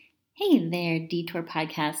Hey there, Detour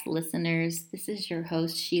Podcast listeners. This is your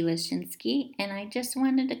host, Sheila Shinsky, and I just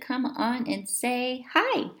wanted to come on and say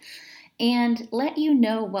hi and let you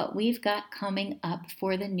know what we've got coming up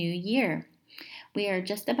for the new year. We are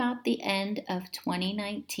just about the end of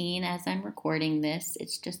 2019 as I'm recording this.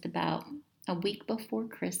 It's just about a week before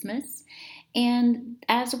Christmas. And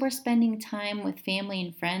as we're spending time with family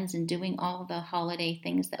and friends and doing all the holiday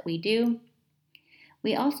things that we do,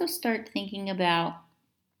 we also start thinking about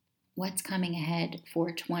what's coming ahead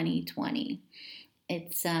for 2020.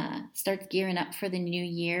 It starts gearing up for the new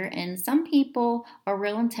year, and some people are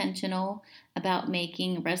real intentional about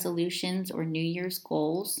making resolutions or New Year's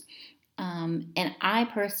goals. And I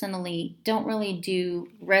personally don't really do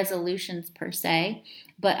resolutions per se,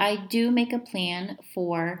 but I do make a plan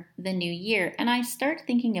for the new year. And I start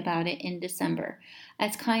thinking about it in December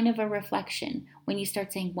as kind of a reflection when you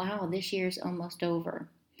start saying, wow, this year's almost over.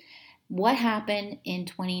 What happened in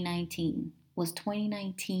 2019? Was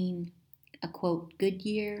 2019 a quote good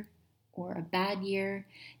year or a bad year?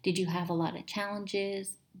 Did you have a lot of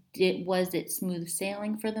challenges? Was it smooth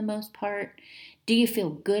sailing for the most part? Do you feel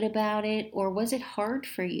good about it, or was it hard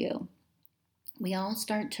for you? We all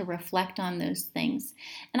start to reflect on those things.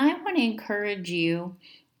 And I want to encourage you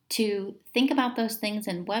to think about those things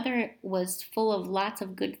and whether it was full of lots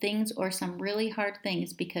of good things or some really hard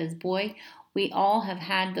things, because boy, we all have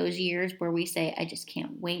had those years where we say, I just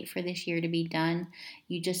can't wait for this year to be done.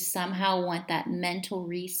 You just somehow want that mental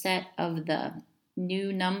reset of the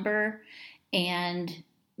new number and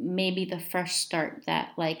maybe the fresh start, that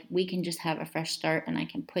like we can just have a fresh start and I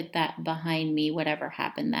can put that behind me, whatever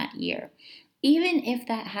happened that year. Even if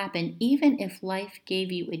that happened, even if life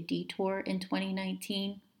gave you a detour in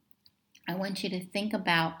 2019, I want you to think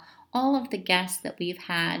about all of the guests that we've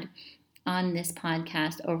had on this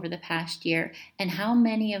podcast over the past year and how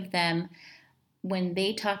many of them, when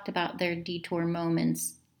they talked about their detour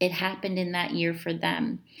moments, it happened in that year for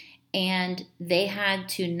them. And they had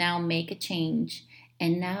to now make a change.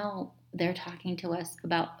 And now they're talking to us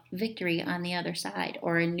about victory on the other side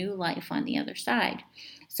or a new life on the other side.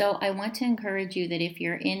 So I want to encourage you that if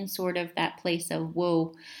you're in sort of that place of,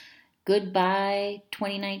 whoa, goodbye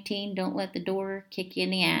 2019, don't let the door kick you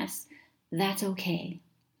in the ass, that's okay.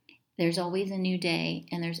 There's always a new day,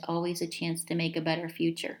 and there's always a chance to make a better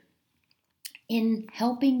future. In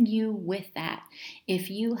helping you with that, if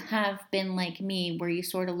you have been like me, where you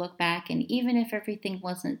sort of look back and even if everything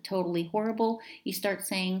wasn't totally horrible, you start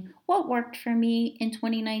saying, what worked for me in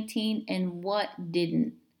 2019 and what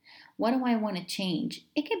didn't? What do I want to change?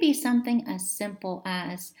 It could be something as simple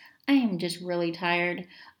as, I am just really tired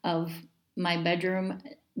of my bedroom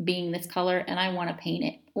being this color and I want to paint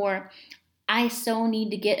it. Or I so need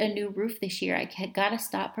to get a new roof this year. I got to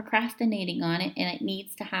stop procrastinating on it and it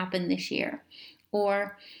needs to happen this year.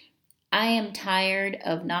 Or I am tired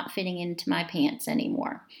of not fitting into my pants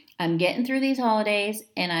anymore. I'm getting through these holidays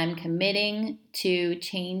and I'm committing to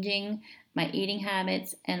changing my eating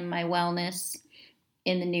habits and my wellness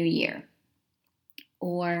in the new year.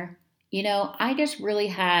 Or, I just really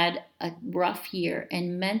had a rough year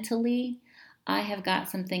and mentally I have got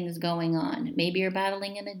some things going on. Maybe you're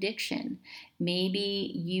battling an addiction.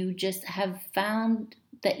 Maybe you just have found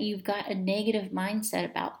that you've got a negative mindset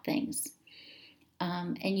about things.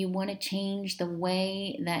 And you want to change the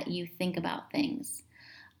way that you think about things.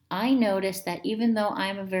 I noticed that even though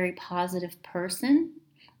I'm a very positive person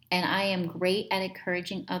and I am great at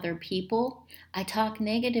encouraging other people, I talk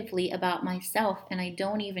negatively about myself and I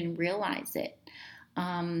don't even realize it.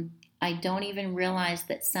 I don't even realize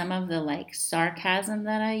that some of the sarcasm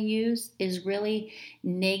that I use is really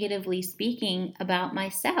negatively speaking about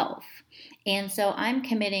myself. And so I'm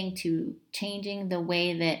committing to changing the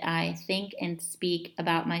way that I think and speak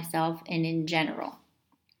about myself and in general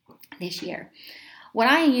this year. What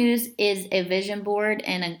I use is a vision board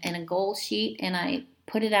and a goal sheet, and I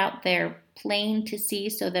put it out there plain to see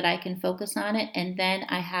so that I can focus on it. And then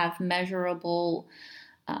I have measurable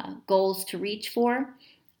goals to reach for.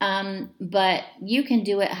 But you can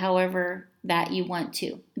do it however that you want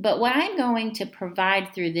to. But what I'm going to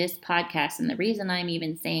provide through this podcast, and the reason I'm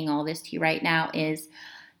even saying all this to you right now, is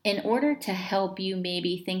in order to help you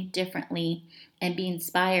maybe think differently and be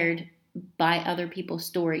inspired by other people's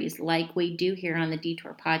stories like we do here on the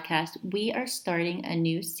Detour Podcast, we are starting a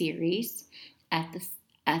new series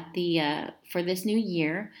for this new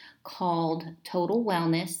year called Total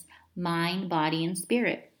Wellness, Mind, Body, and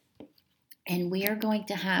Spirit. And we are going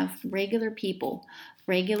to have regular people,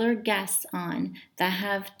 regular guests on that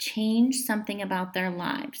have changed something about their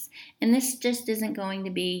lives. And this just isn't going to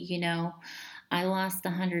be, I lost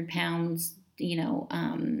 100 pounds,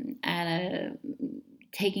 at a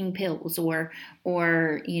taking pills or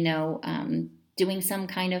doing some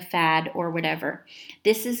kind of fad or whatever.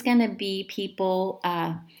 This is going to be people,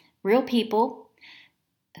 real people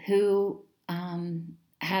who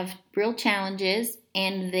have real challenges,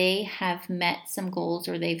 and they have met some goals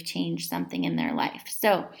or they've changed something in their life.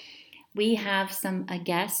 So we have a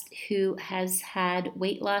guest who has had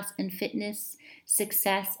weight loss and fitness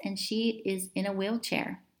success, and she is in a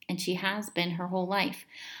wheelchair, and she has been her whole life.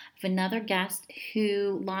 I have another guest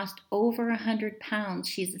who lost over 100 pounds.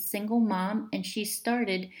 She's a single mom, and she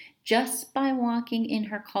started just by walking in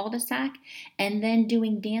her cul-de-sac and then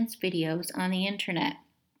doing dance videos on the internet.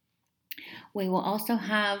 We will also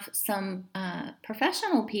have some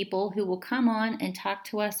professional people who will come on and talk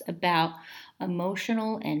to us about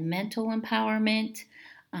emotional and mental empowerment,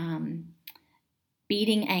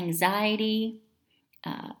 beating anxiety,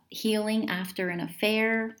 healing after an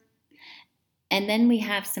affair. And then we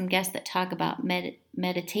have some guests that talk about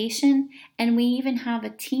meditation. And we even have a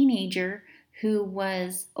teenager who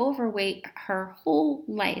was overweight her whole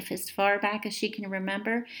life, as far back as she can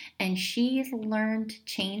remember. And she's learned to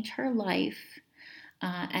change her life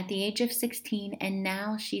at the age of 16. And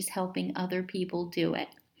now she's helping other people do it.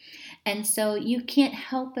 And so you can't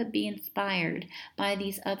help but be inspired by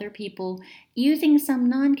these other people using some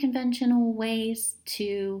non-conventional ways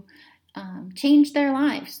to change their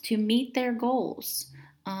lives, to meet their goals.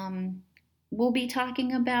 We'll be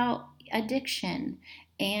talking about addiction,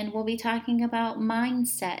 and we'll be talking about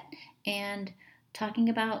mindset, and talking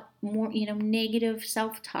about more, negative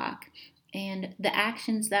self-talk and the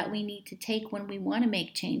actions that we need to take when we want to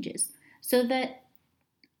make changes, so that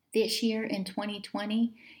this year in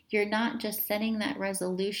 2020, you're not just setting that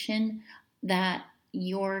resolution that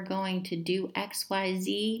you're going to do X, Y,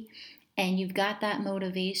 Z, and you've got that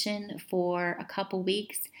motivation for a couple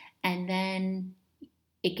weeks, and then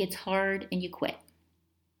it gets hard and you quit.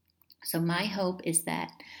 So my hope is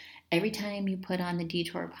that every time you put on the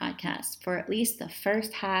Detour podcast for at least the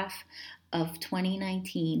first half of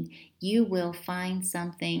 2019, you will find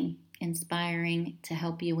something inspiring to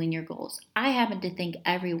help you in your goals. I happen to think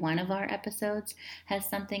every one of our episodes has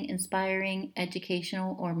something inspiring,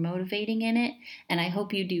 educational, or motivating in it, and I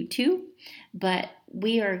hope you do too. But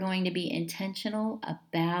we are going to be intentional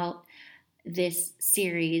about this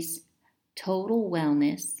series, Total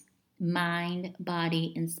Wellness, Mind,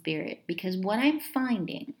 Body, and Spirit, because what I'm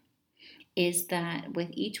finding is that with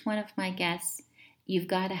each one of my guests, you've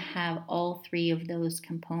got to have all three of those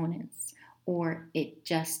components, or it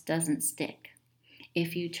just doesn't stick.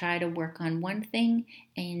 If you try to work on one thing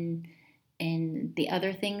and the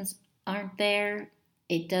other things aren't there,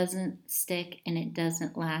 it doesn't stick, and it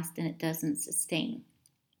doesn't last, and it doesn't sustain.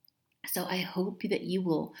 So I hope that you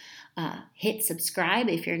will hit subscribe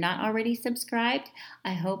if you're not already subscribed.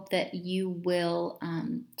 I hope that you will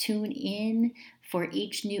tune in for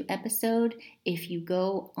each new episode. If you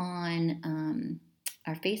go on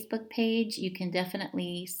our Facebook page, you can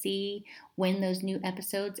definitely see when those new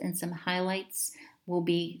episodes and some highlights will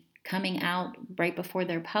be coming out right before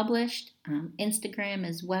they're published. Instagram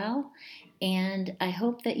as well. And I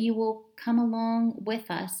hope that you will come along with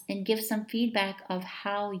us and give some feedback of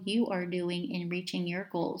how you are doing in reaching your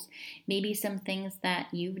goals. Maybe some things that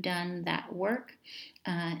you've done that work,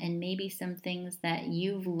 and maybe some things that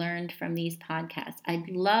you've learned from these podcasts. I'd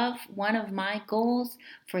love, one of my goals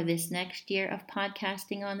for this next year of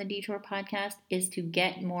podcasting on the Detour podcast is to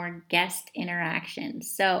get more guest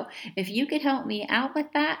interactions. So if you could help me out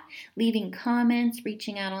with that, leaving comments,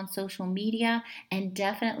 reaching out on social media, and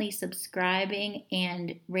definitely subscribing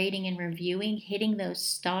and rating and reviewing, hitting those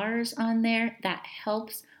stars on there, that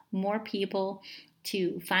helps more people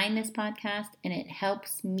to find this podcast, and it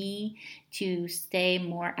helps me to stay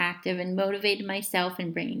more active and motivated myself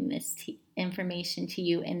in bringing this information to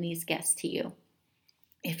you and these guests to you.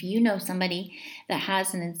 If you know somebody that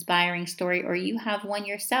has an inspiring story, or you have one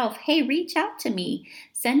yourself, hey, reach out to me.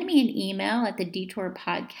 Send me an email at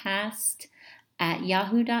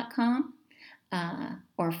thedetourpodcast@yahoo.com,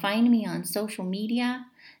 or find me on social media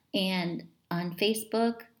and on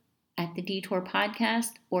Facebook at the Detour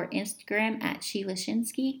Podcast, or Instagram at Sheila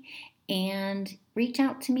Shinsky, and reach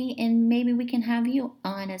out to me, and maybe we can have you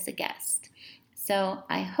on as a guest. So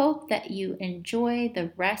I hope that you enjoy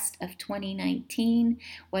the rest of 2019,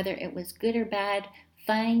 whether it was good or bad.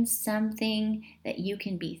 Find something that you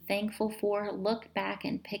can be thankful for. Look back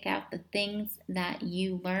and pick out the things that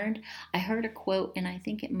you learned. I heard a quote, and I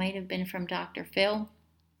think it might have been from Dr. Phil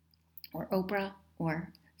or Oprah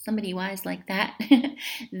or somebody wise like that.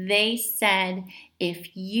 They said,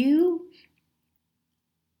 if you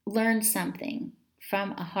learn something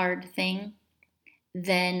from a hard thing,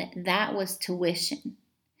 then that was tuition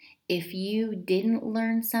If you didn't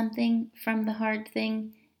learn something from the hard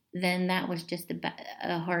thing, then that was just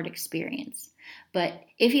a hard experience. But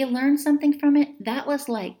if you learned something from it, that was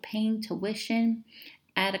like paying tuition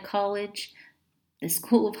at a college, the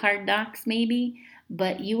school of hard knocks maybe,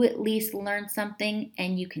 but you at least learned something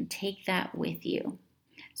and you can take that with you.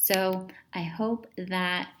 So I hope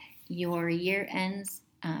that your year ends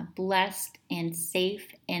blessed and safe,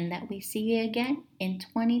 and that we see you again in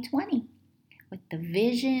 2020 with the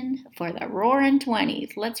vision for the roaring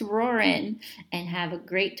 20s. Let's roar in and have a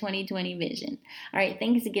great 2020 vision. All right,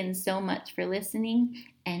 thanks again so much for listening,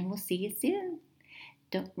 and we'll see you soon.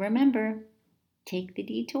 Don't remember, take the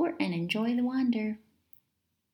detour and enjoy the wander.